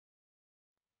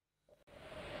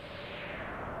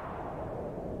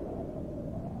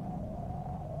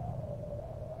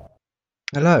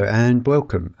Hello and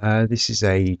welcome. This is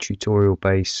a tutorial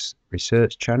based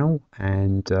research channel,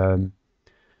 and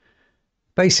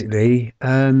basically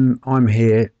I'm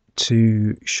here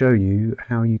to show you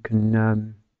how you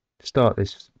can start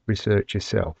this research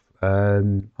yourself.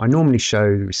 I normally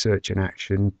show the research in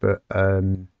action, but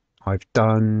I've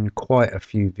done quite a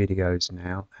few videos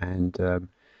now, and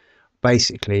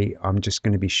basically I'm just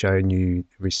going to be showing you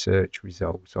the research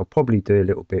results. I'll probably do a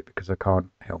little bit because I can't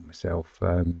help myself.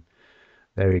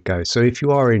 There you go. So if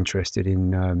you are interested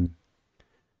in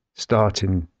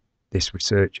starting this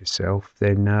research yourself,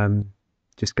 then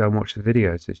just go and watch the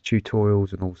videos. There's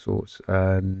tutorials and all sorts.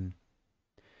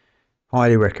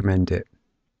 Highly recommend it.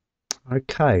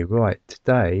 Okay, right.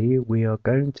 Today we are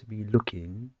going to be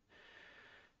looking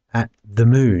at the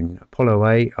moon. Apollo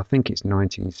 8, I think it's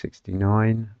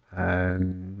 1969.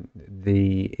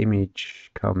 The image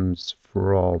comes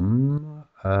from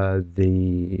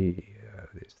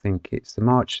I think it's the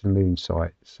March to the Moon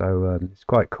site. So it's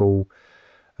quite cool.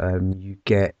 You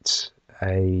get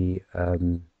I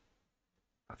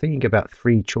think you get about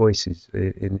three choices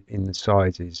in the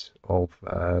sizes of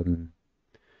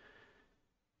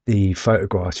the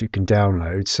photographs you can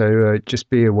download. So just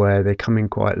be aware they come in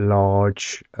quite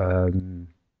large,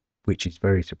 which is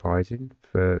very surprising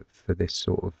for this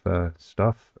sort of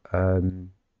stuff.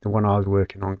 The one I was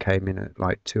working on came in at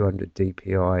like 200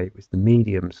 dpi. It was the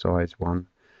medium size one.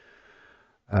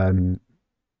 Um,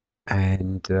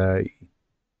 and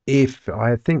if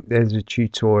I think there's a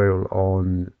tutorial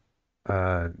on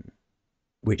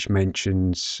which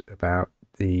mentions about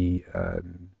the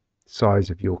size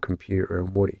of your computer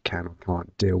and what it can or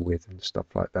can't deal with and stuff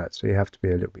like that. So you have to be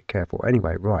a little bit careful.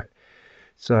 Anyway, right.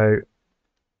 So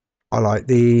I like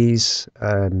these.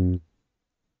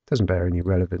 Doesn't bear any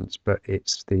relevance, but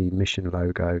it's the mission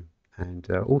logo. And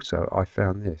also, I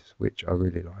found this, which I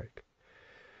really like.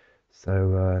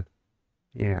 So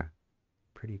yeah,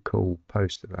 pretty cool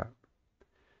poster that.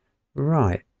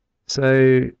 Right.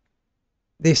 So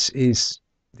this is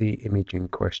the image in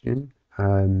question.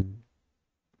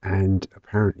 And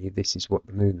apparently this is what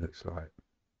the moon looks like.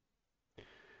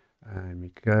 And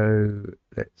we go,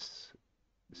 let's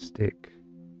stick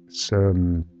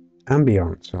some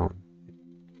ambience on.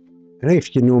 I don't know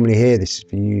if you normally hear this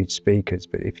if you use speakers,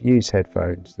 but if you use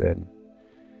headphones, then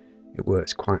it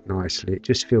works quite nicely. It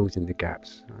just fills in the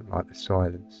gaps. I don't like the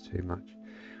silence too much.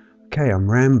 Okay, I'm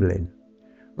rambling.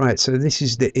 Right, so this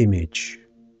is the image,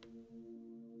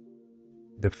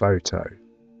 the photo.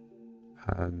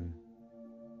 Um,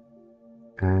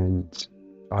 and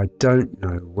I don't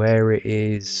know where it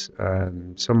is.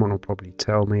 Someone will probably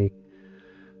tell me.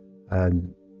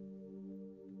 Um,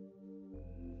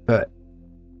 but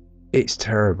it's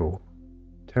terrible.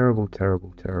 Terrible,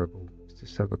 terrible, terrible. Let's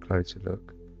just have a closer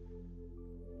look.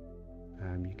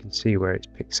 You can see where it's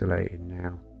pixelated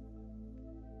now.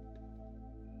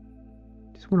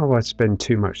 Just wonder why I spend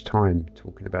too much time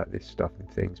talking about this stuff and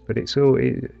things, but it's all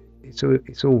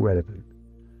relevant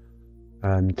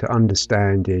to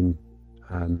understanding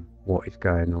what is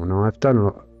going on. I've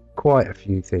done quite a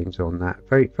few things on that.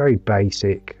 Very, very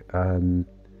basic.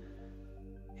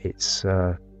 It's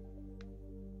uh,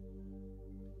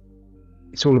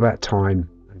 it's all about time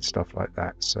and stuff like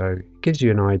that. So it gives you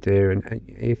an idea. And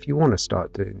if you want to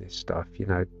start doing this stuff, you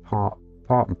know, part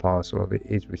and parcel of it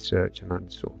is research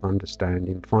and sort of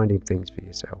understanding, finding things for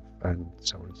yourself, and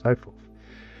so on and so forth.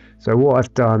 So what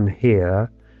I've done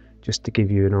here, just to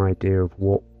give you an idea of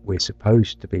what we're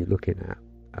supposed to be looking at,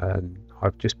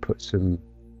 I've just put some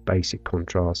basic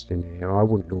contrast in here. I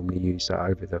wouldn't normally use that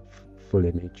over the full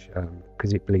image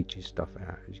because it bleaches stuff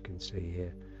out, as you can see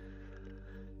here.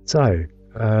 So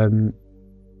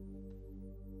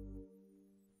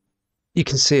you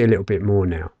can see a little bit more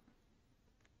now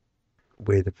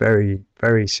with a very,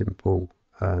 very simple,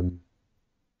 what do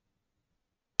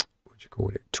you call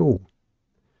it, tool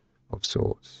of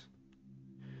sorts.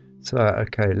 So,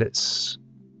 okay, let's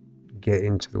get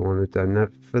into the one I've done. Now,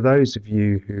 for those of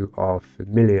you who are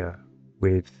familiar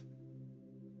with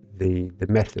the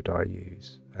method I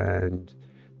use, and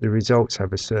the results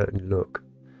have a certain look,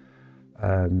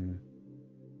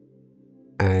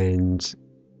 and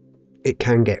it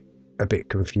can get a bit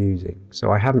confusing.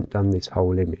 So I haven't done this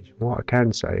whole image. What I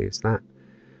can say is that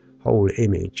whole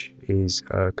image is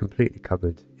completely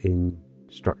covered in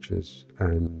structures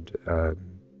and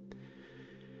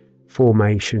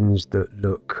formations that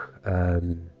look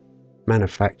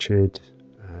manufactured,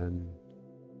 um,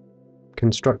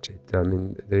 constructed. I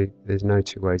mean, there's no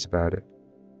two ways about it.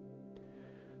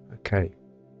 Okay,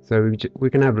 so we're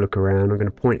going to have a look around. I'm going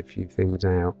to point a few things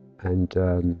out, and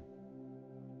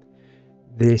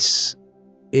this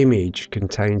image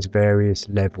contains various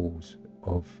levels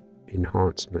of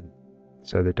enhancement.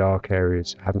 So the dark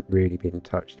areas haven't really been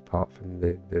touched apart from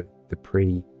the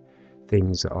pre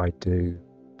things that I do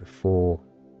before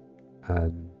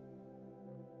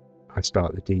I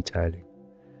start the detailing.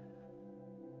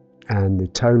 And the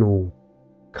tonal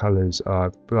colours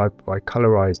are, I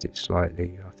colorized it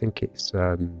slightly. I think it's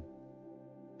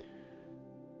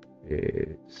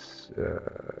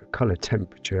color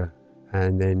temperature,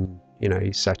 and then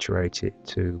you saturate it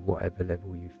to whatever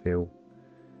level you feel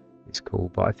is cool.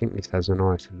 But I think this has a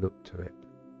nice look to it.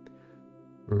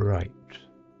 Right.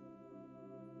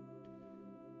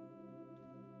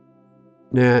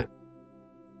 Now,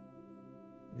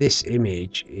 this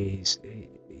image it's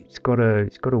got a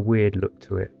weird look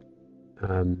to it,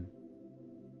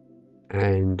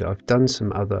 and I've done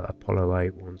some other Apollo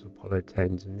 8 ones, Apollo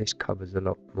 10s, and this covers a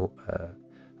lot more,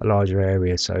 a larger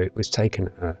area. So it was taken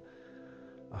at a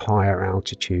higher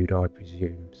altitude, I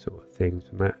presume, sort of thing.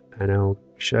 And I'll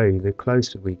show you, the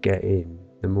closer we get in,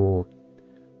 the more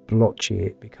blotchy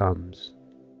it becomes.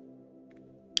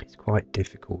 It's quite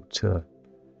difficult to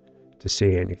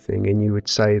see anything, and you would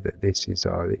say that this is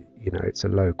it's a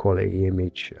low quality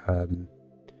image,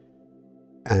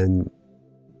 and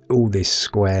all this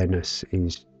squareness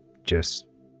is just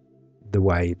the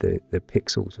way the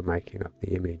pixels are making up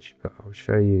the image. But I'll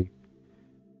show you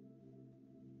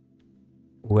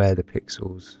where the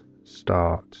pixels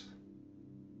start.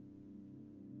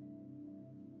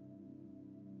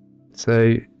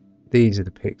 So these are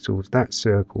the pixels. That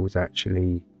circle is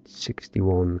actually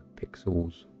 61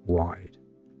 pixels wide.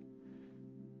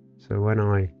 So when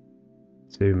I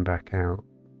zoom back out,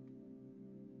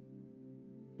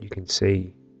 you can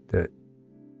see that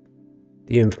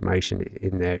the information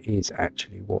in there is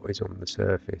actually what is on the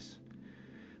surface.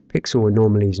 Pixel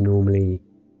anomalies normally,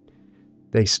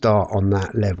 they start on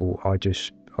that level I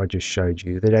just showed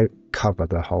you. They don't cover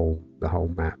the whole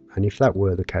map. And if that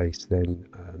were the case, then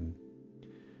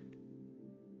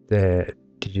their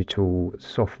digital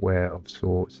software of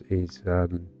sorts is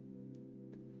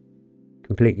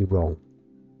completely wrong.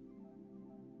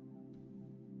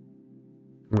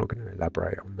 I'm not going to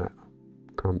elaborate on that.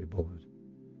 Can't be bothered.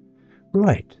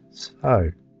 Right,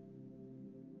 so,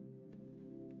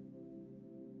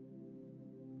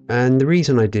 and the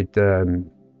reason I did there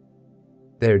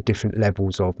are different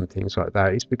levels of and things like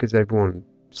that is because everyone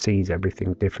sees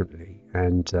everything differently,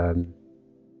 and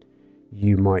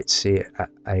you might see it at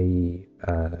a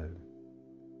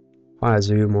higher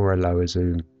zoom or a lower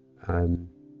zoom.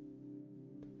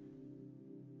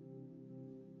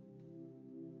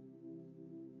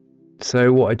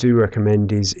 So what I do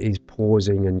recommend is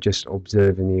pausing and just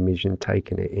observing the image and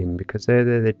taking it in, because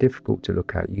they're difficult to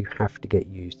look at. You have to get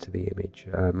used to the image.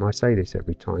 I say this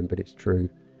every time, but it's true.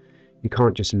 You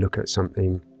can't just look at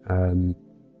something,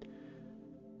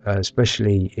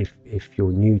 especially if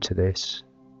you're new to this,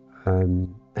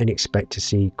 and expect to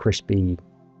see crispy,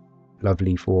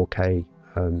 lovely 4K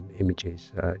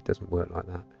images. It doesn't work like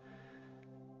that.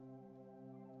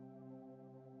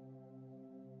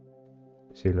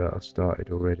 See, look, I've started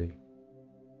already.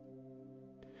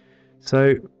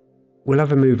 So we'll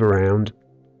have a move around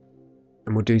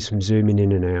and we'll do some zooming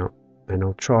in and out, and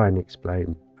I'll try and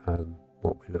explain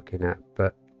what we're looking at.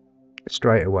 But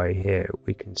straight away here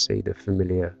we can see the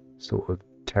familiar sort of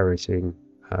terracing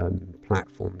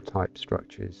platform type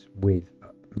structures with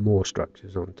more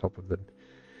structures on top of them.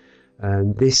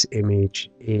 And this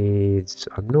image is,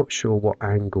 I'm not sure what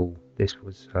angle this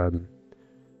was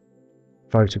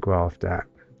photographed at,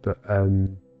 but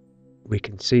we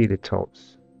can see the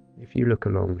tops if you look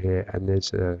along here, and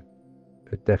there's a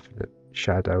definite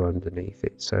shadow underneath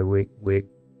it. So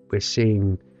we're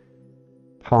seeing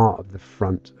part of the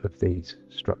front of these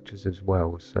structures as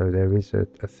well. So there is a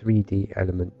 3D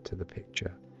element to the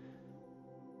picture.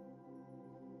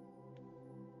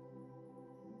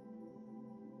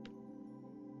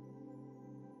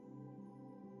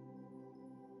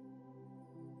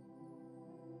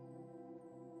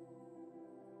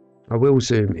 I will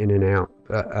zoom in and out,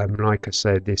 but like I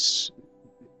said,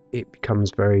 it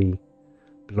becomes very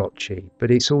blotchy,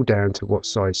 but it's all down to what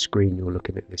size screen you're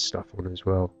looking at this stuff on as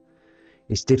well.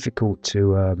 It's difficult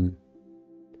to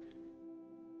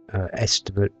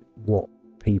estimate what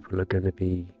people are going to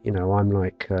be. I'm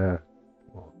like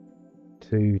what,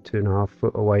 2.5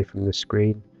 foot away from the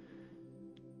screen,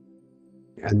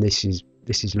 and this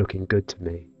is looking good to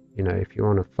me. If you're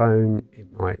on a phone, it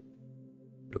might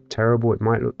look terrible. It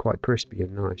might look quite crispy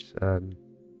and nice.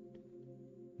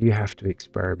 You have to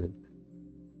experiment.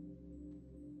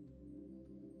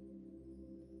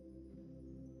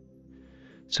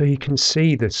 So you can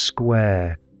see the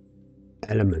square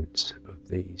elements of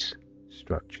these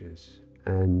structures.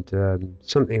 And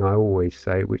something I always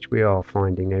say, which we are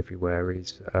finding everywhere,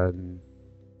 is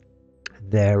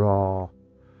there are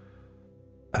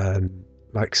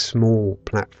like small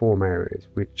platform areas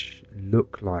which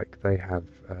look like they have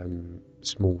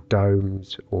small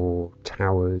domes or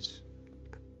towers,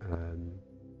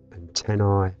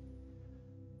 antennae,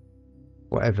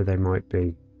 whatever they might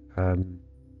be.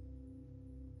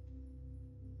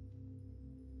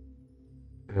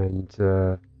 And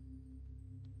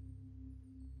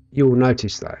you'll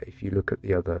notice that if you look at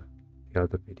the other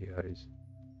videos.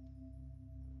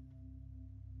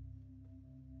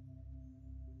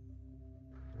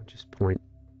 I'll just point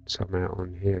some out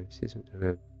on here. This isn't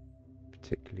a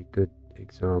particularly good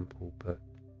example, but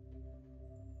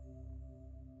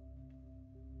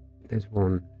there's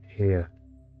one here,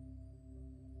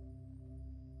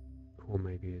 or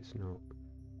maybe it's not.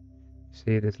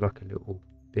 See, there's like a little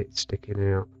bit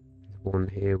sticking out. There's one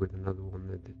here with another one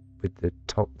with the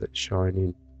top that's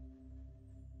shining.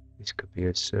 This could be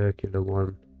a circular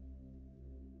one.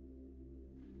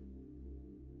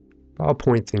 But I'll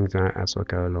point things out as I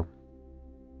go along.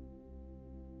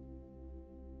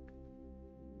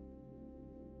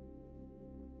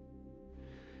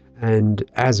 And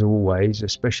as always,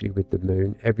 especially with the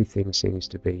moon, everything seems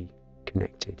to be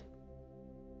connected.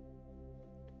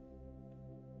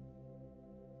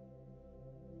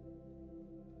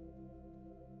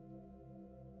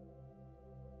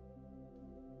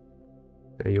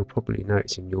 Now you're probably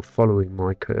noticing you're following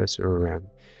my cursor around.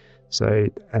 So,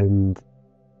 and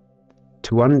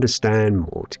to understand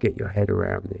more, to get your head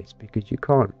around this, because you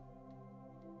can't,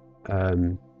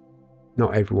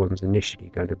 not everyone's initially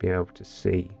going to be able to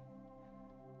see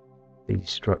these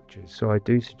structures. So I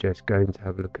do suggest going to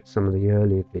have a look at some of the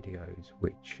earlier videos,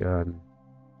 which they're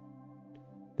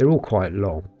all quite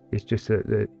long. It's just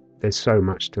that there's so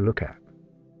much to look at.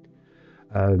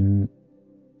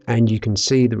 And you can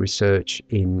see the research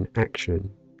in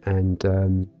action,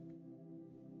 and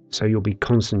so you'll be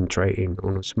concentrating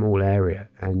on a small area,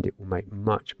 and it will make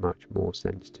much more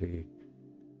sense to you.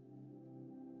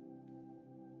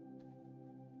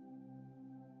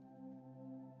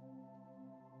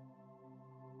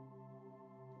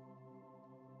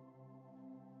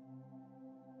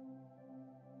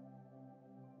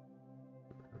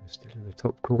 I'm still in the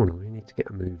top corner. We need to get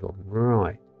a move on.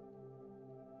 Right.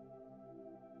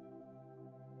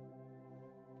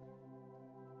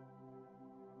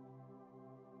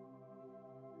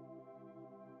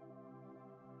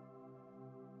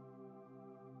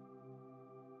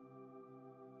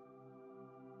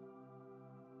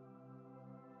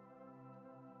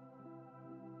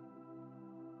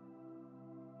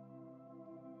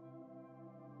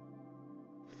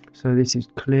 So this is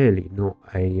clearly not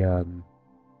a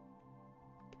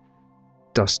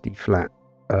dusty, flat,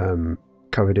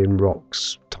 covered in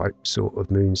rocks type sort of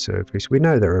moon surface. We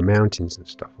know there are mountains and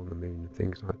stuff on the moon and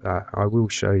things like that. I will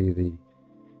show you the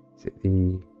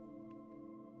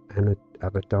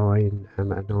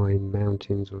Amadine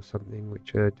Mountains or something,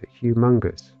 which are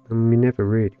humongous, and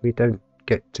we don't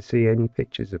get to see any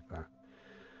pictures of that.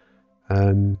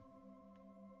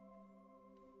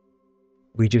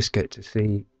 We just get to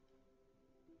see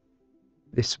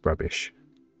this rubbish,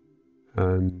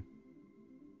 and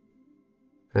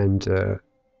you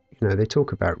know, they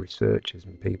talk about researchers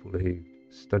and people who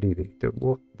study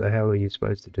what the hell are you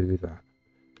supposed to do with that?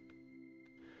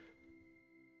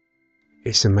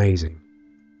 It's amazing.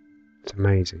 It's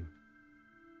amazing.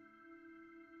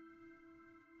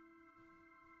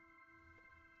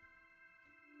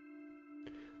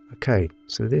 Okay,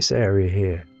 so this area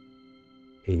here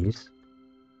is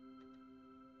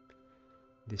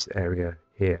this area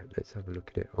here. Let's have a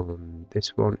look at it on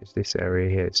this one. Is this area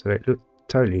here? So it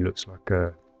totally looks like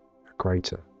a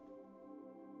crater.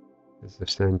 There's the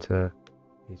center.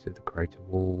 These are the crater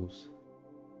walls,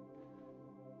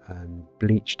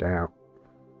 bleached out,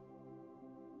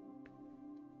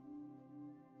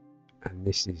 and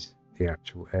this is the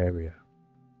actual area.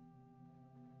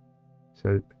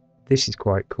 So this is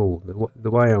quite cool.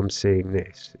 The way I'm seeing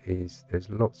this is there's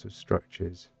lots of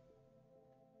structures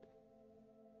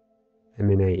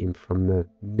emanating from the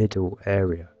middle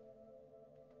area.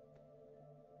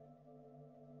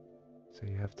 So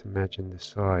you have to imagine the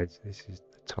sides. This is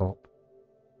the top.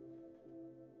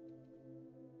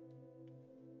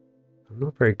 I'm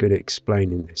not very good at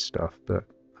explaining this stuff, but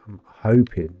I'm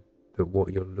hoping that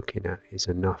what you're looking at is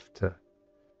enough to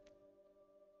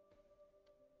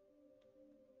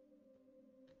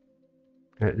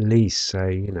at least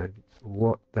say, you know,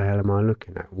 what the hell am I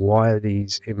looking at? Why are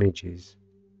these images,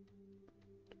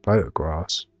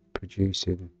 photographs,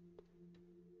 producing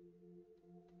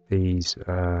these,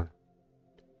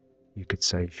 you could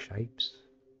say shapes,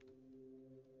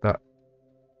 but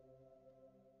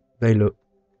they look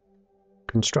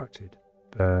constructed,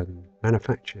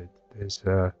 manufactured. There's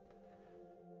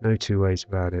no two ways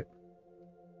about it.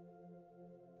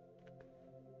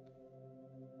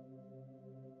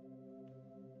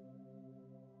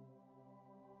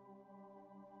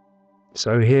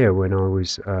 So here, when I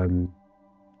was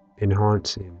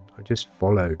enhancing, I just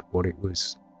followed what it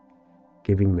was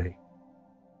giving me.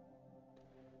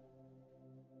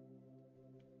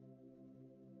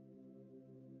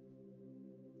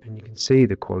 And you can see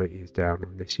the quality is down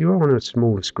on this. You're on a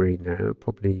smaller screen now, it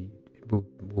probably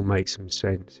will make some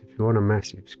sense. If you're on a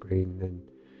massive screen, then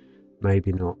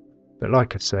maybe not. But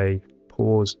like I say,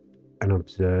 pause and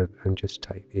observe and just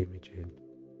take the image in.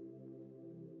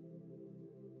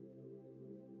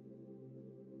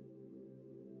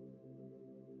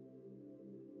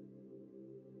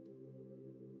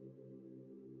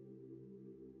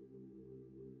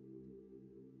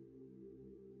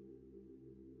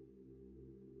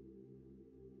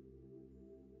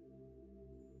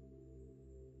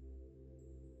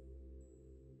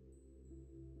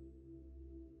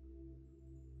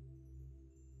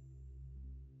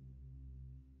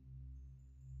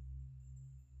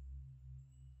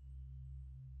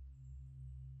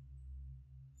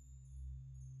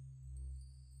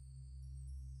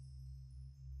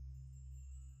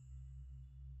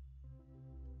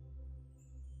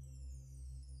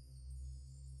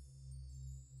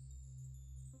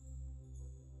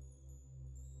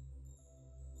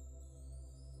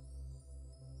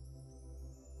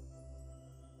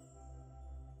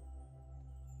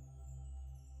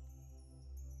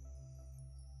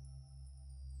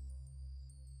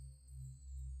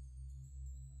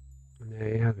 And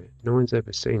there you have it. No one's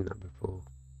ever seen that before.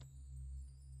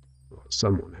 Well,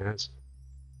 someone has.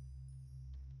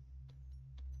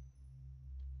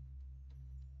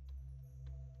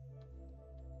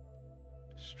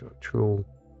 Structural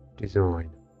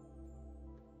design.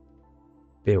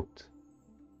 Built.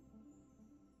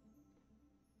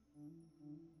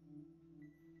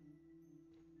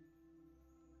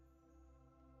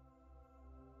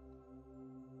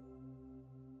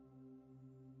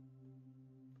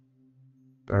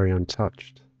 Very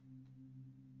untouched.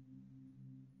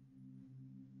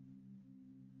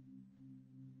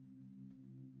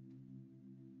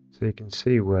 So you can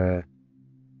see where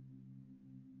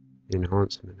the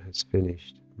enhancement has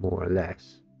finished, more or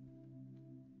less.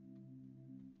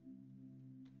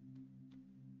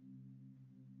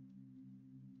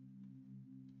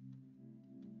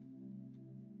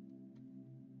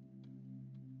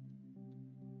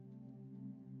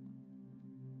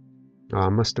 I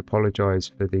must apologise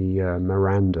for the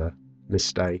Miranda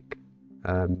mistake.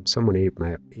 Someone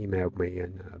emailed me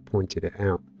and pointed it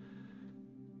out.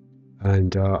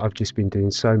 And I've just been doing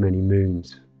so many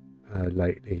moons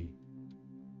lately.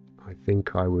 I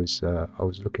think I was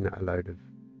looking at a load of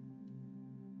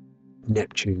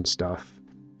Neptune stuff,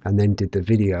 and then did the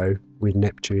video with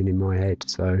Neptune in my head.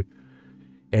 So it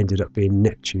ended up being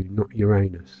Neptune, not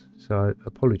Uranus. So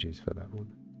apologies for that one.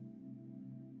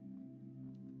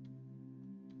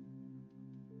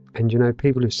 And you know,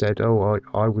 people have said, "Oh,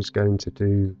 I was going to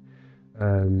do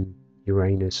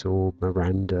Uranus or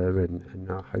Miranda, and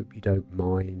I hope you don't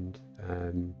mind."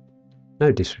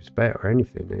 No disrespect or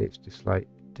anything. It's just like,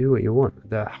 do what you want.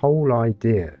 The whole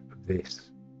idea of this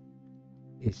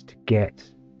is to get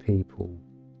people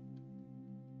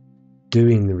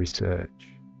doing the research.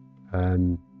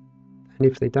 And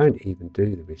if they don't even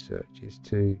do the research, is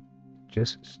to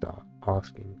just start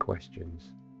asking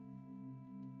questions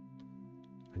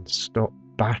and stop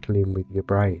battling with your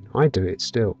brain. I do it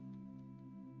still,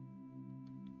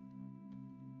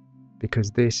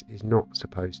 because this is not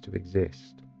supposed to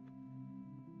exist.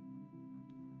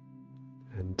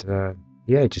 And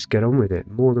yeah, just get on with it.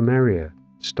 More the merrier.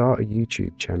 Start a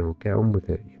YouTube channel. Get on with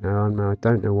it. You know, I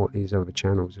don't know what these other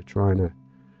channels are trying to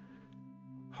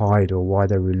hide, or why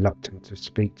they're reluctant to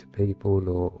speak to people,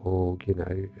 or you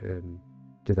know,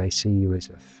 do they see you as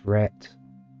a threat?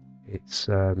 It's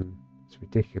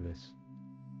ridiculous.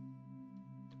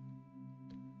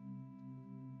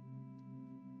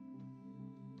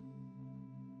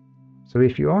 So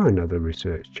if you are another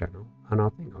research channel, and I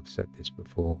think I've said this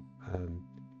before,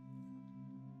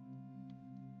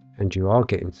 and you are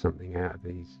getting something out of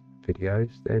these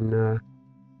videos, then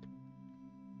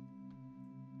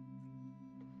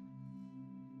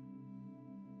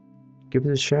give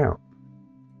us a shout.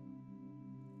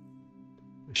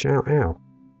 A shout out.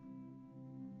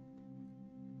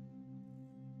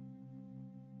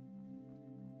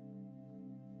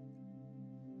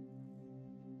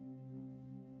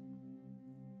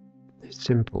 It's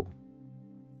simple.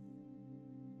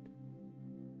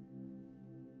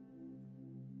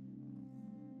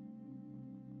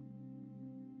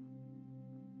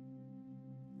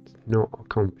 It's not a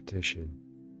competition.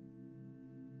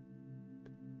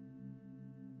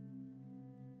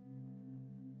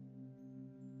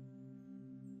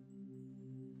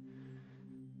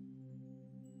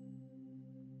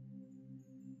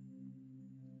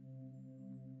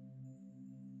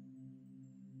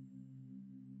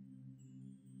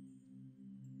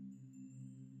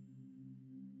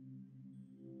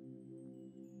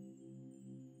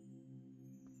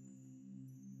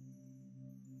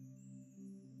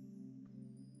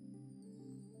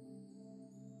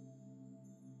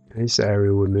 This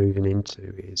area we're moving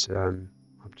into is,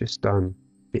 I've just done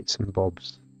bits and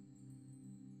bobs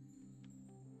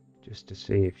just to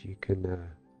see if you can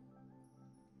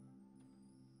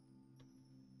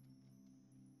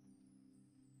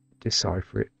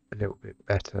decipher it a little bit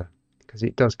better, because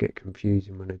it does get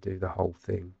confusing when I do the whole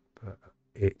thing, but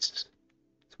it's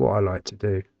what I like to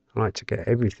do. I like to get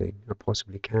everything I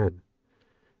possibly can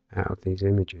out of these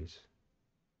images.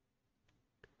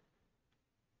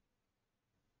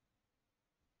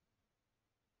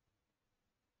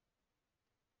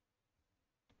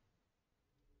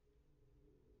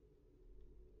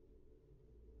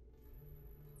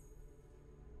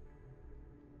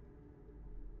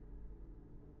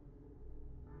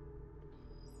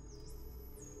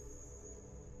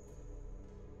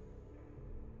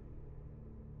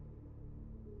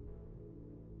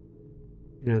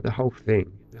 You know, the whole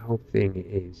thing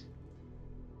is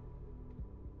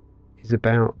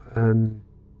about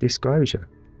disclosure,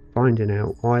 finding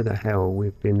out why the hell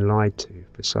we've been lied to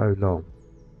for so long.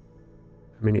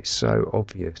 I mean, it's so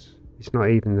obvious. It's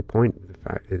not even the point of the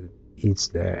fact that is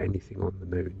there anything on the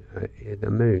moon.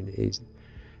 The moon is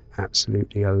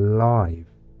absolutely alive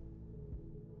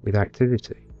with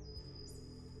activity.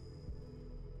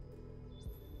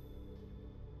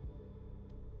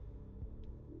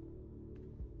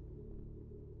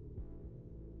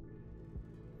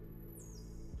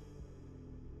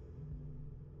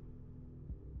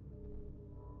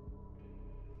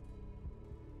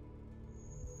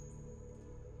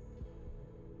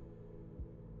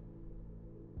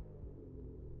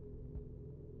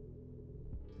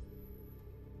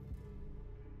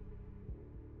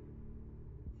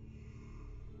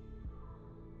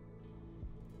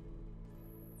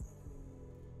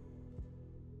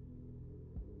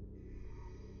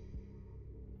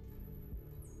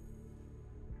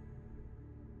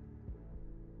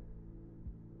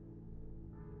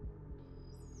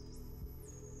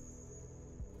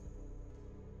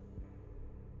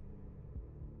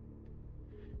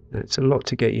 It's a lot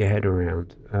to get your head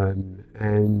around,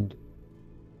 and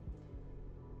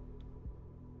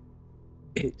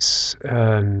it's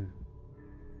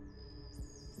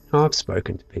I've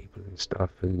spoken to people and stuff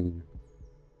and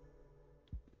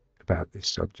about this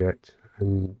subject,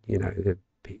 and you know,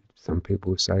 some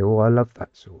people will say, "Oh, I love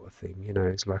that sort of thing." You know,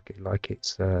 it's like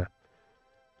it's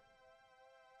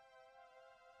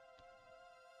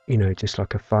you know, just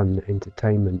like a fun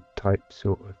entertainment type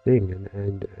sort of thing,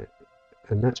 and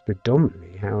that's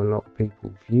predominantly how a lot of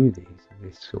people view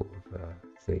this sort of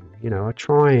thing. You know, I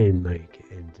try and make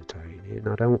it entertaining.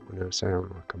 I don't want to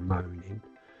sound like I'm moaning,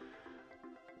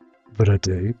 but I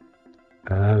do.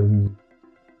 Um,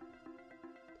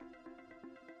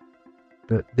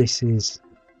 but this is,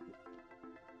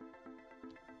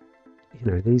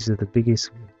 you know, these are the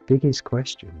biggest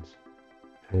questions,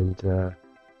 and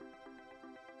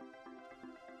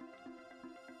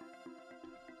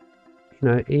you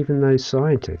know, even those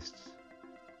scientists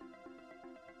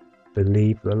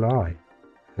believe the lie,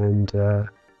 and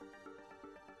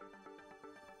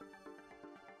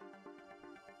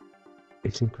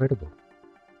it's incredible.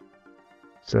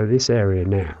 So this area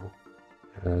now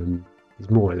um, is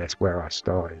more or less where I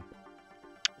started,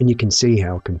 and you can see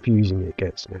how confusing it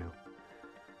gets now.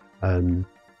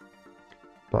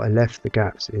 But I left the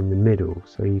gaps in the middle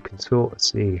so you can sort of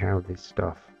see how this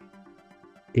stuff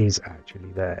is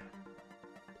actually there,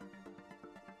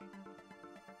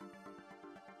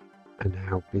 and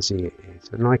how busy it is.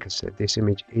 And like I said, this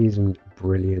image isn't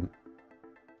brilliant.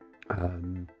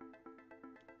 And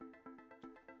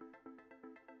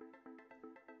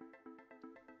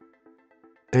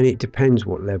it depends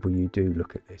what level you do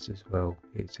look at this as well.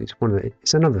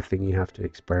 It's another thing you have to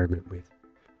experiment with.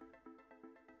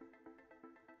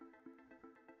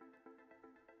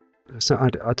 So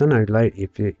I don't know lately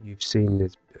if you've seen,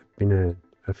 there's been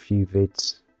a few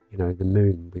vids, you know, the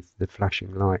moon with the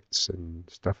flashing lights and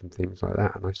stuff and things like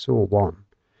that. And I saw one,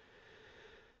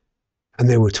 and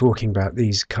they were talking about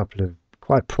these couple of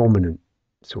quite prominent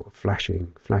sort of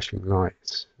flashing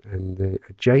lights, and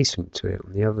adjacent to it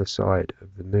on the other side of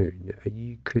the moon,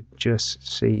 you could just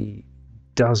see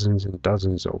dozens and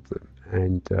dozens of them,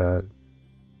 and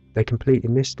they completely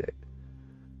missed it.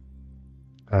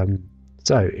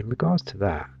 So in regards to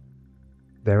that,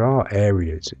 there are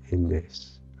areas in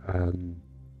this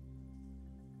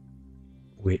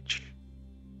which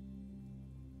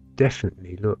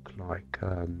definitely look like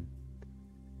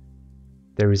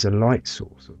there is a light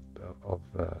source of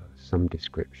some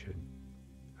description,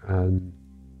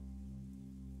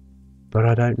 but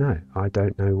I don't know. I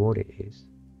don't know what it is.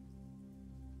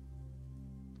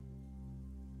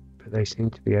 But they seem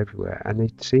to be everywhere, and they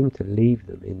seem to leave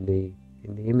them in the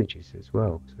images as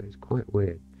well. So it's quite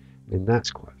weird. I mean,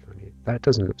 that's quite funny. That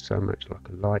doesn't look so much like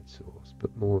a light source,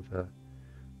 but more of a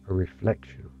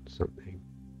reflection on something.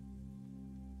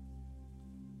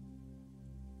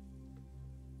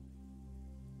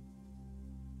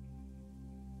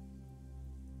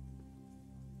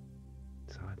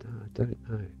 So I don't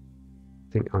know.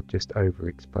 I think I've just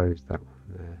overexposed that one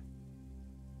there.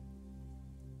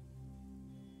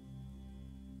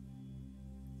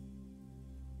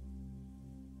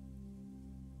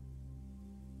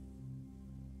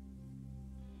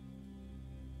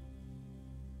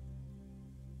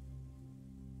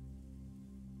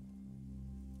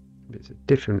 It's at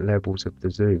different levels of the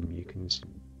zoom. You can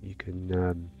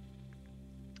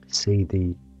see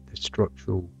the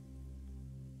structural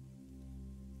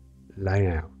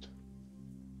layout.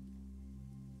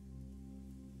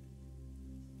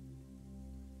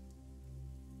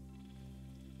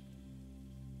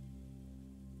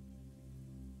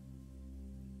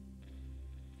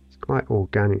 It's quite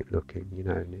organic looking, you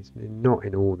know, and it's not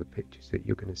in all the pictures that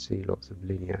you're going to see lots of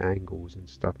linear angles and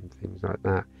stuff and things like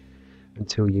that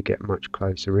until you get much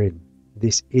closer in.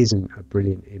 This isn't a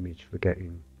brilliant image for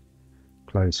getting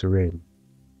closer in,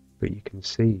 but you can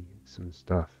see some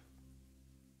stuff.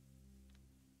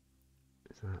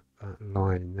 Is that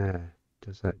line there?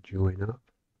 Does that join up?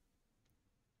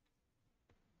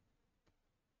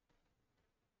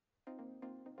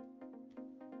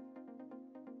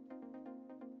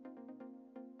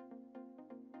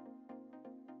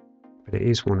 But it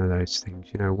is one of those things,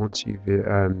 you know, once you've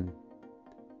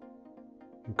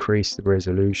increased the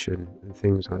resolution and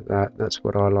things like that, that's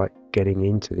what I like getting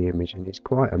into the image, and it's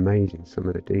quite amazing some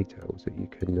of the details that you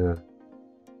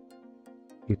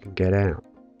can get out.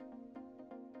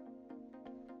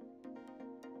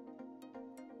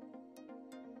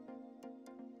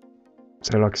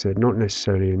 So like I said, not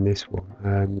necessarily in this one.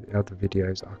 The other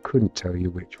videos, I couldn't tell you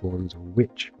which ones or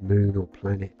which moon or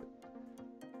planet.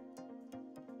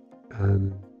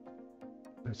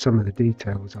 But some of the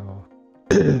details are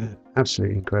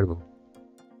absolutely incredible.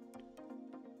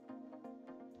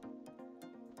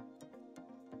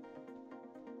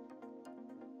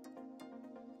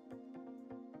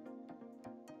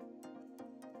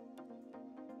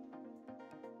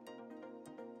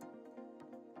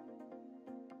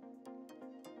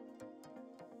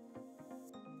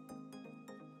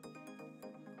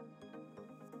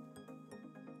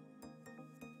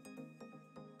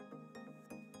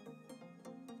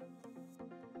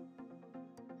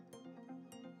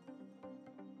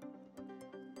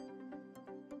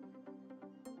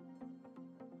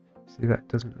 See, that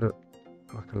doesn't look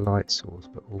like a light source,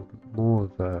 but more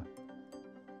of a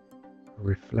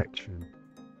reflection.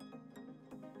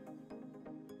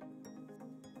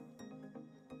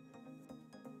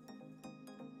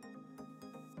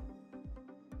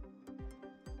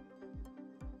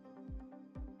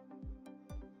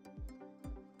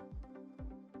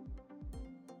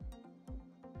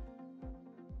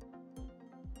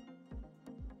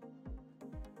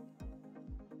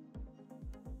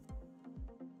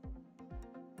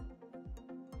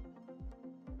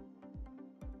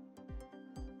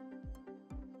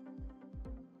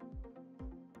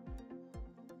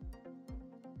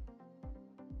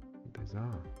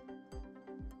 Bizarre.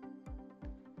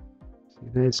 See,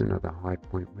 there's another high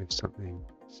point with something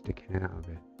sticking out of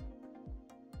it.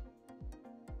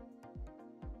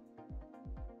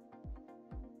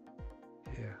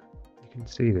 Yeah, you can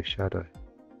see the shadow.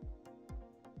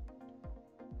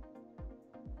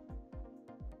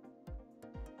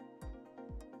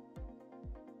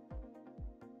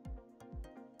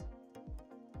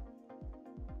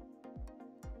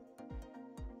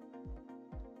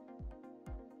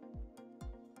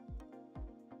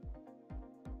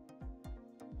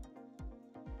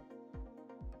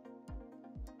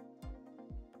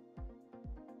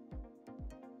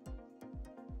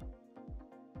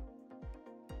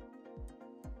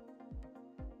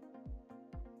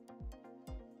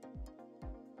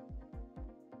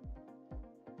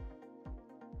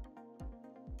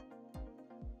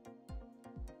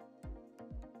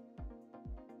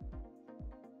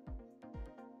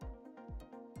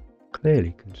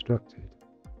 clearly constructed.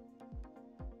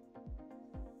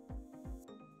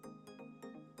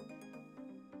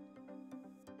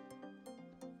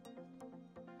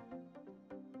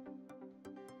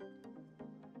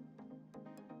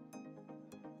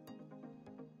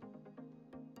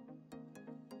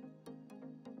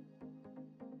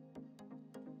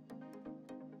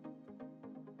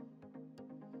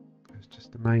 It's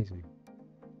just amazing.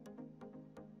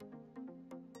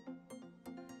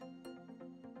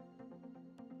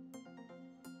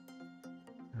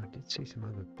 I did see some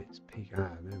other bits peek. Ah,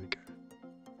 there we go.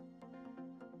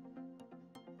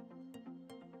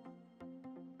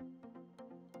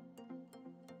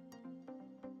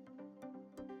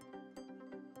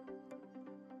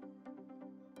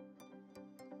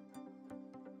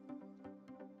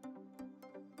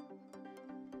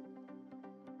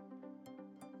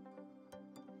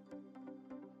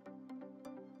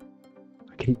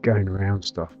 I keep going around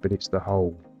stuff, but it's the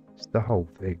whole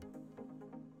thing.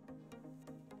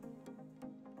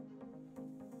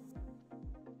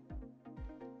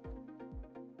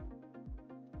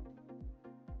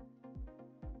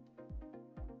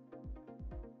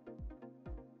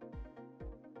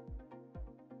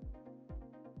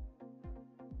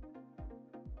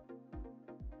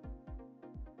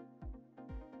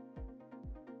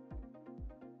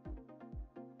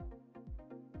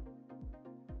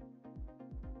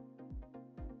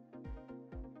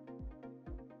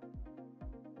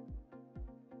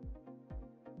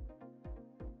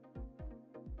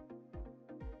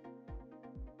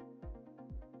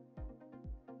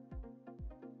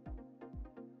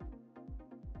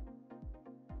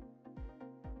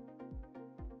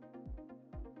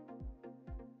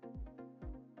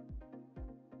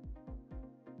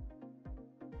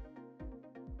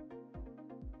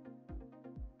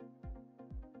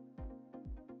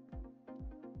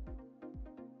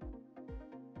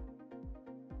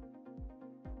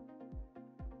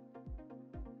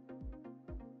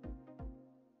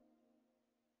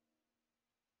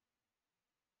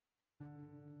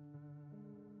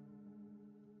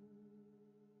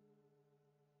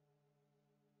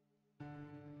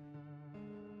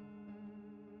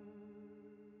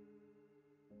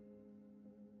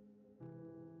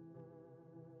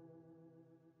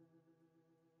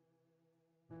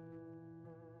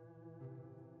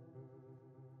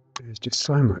 There's just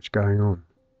so much going on.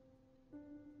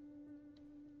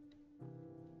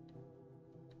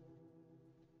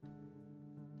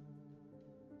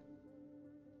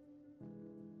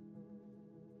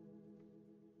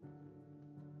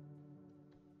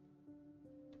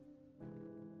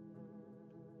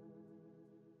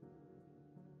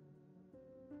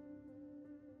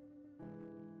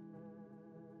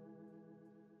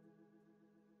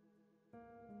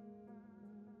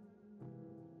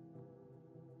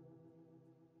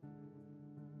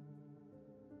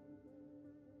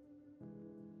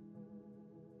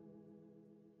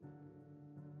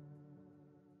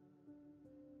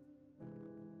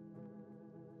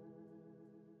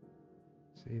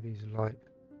 See these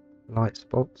light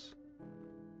spots?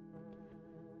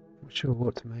 Not sure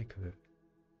what to make of it.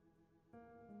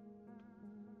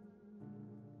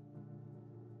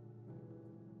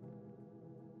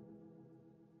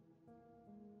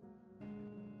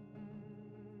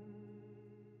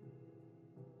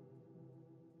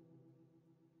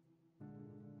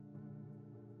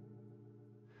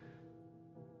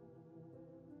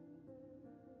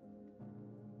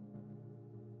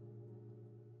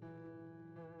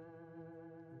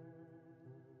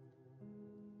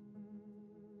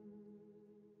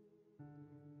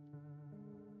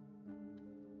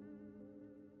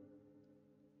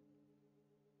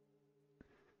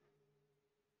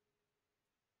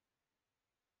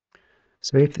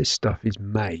 So if this stuff is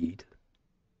made,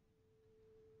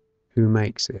 who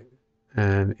makes it?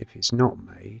 And if it's not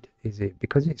made, is it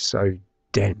because it's so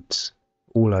dense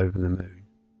all over the moon?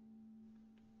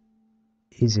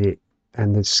 Is it,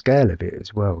 and the scale of it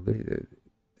as well?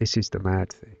 This is the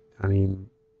mad thing. I mean,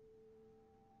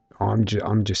 I'm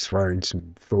just throwing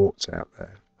some thoughts out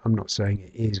there. I'm not saying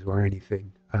it is or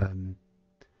anything.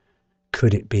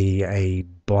 Could it be a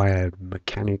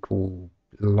biomechanical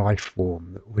life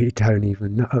form that we don't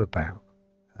even know about,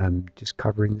 just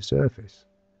covering the surface?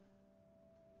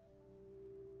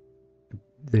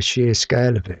 The sheer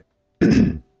scale of it.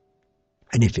 And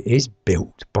if it is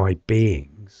built by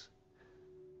beings,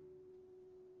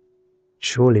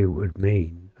 surely it would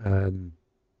mean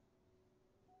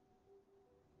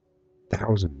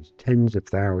thousands, tens of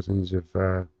thousands of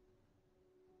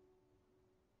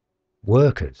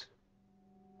workers.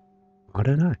 I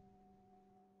don't know.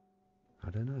 I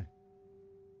don't know.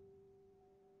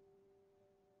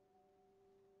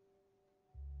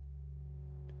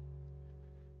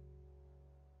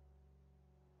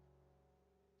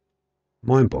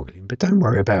 mind-boggling. But don't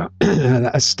worry about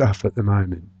that stuff at the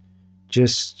moment.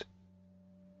 Just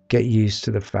get used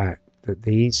to the fact that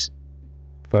these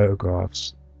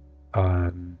photographs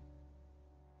are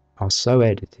so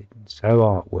edited and so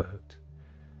artworked,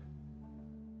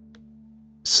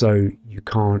 so you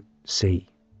can't see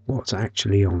what's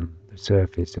actually on the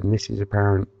surface. And this is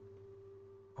apparent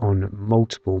on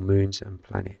multiple moons and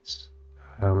planets.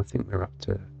 I think we're up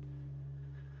to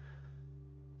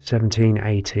 17,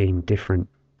 18 different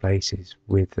places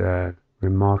with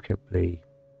remarkably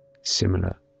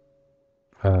similar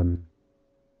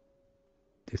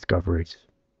discoveries.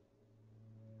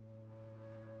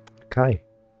 Okay,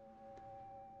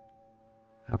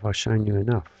 have I shown you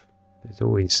enough? There's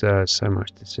always so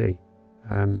much to see.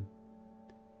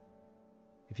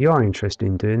 If you are interested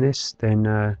in doing this,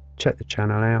 then check the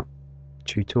channel out.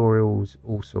 Tutorials,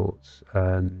 all sorts.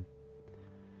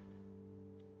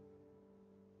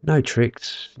 No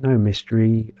tricks, no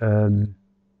mystery.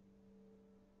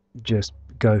 Just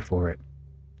go for it.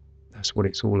 That's what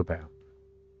it's all about.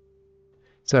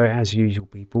 So as usual,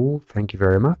 people, thank you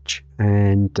very much,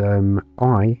 and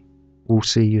I will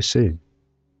see you soon.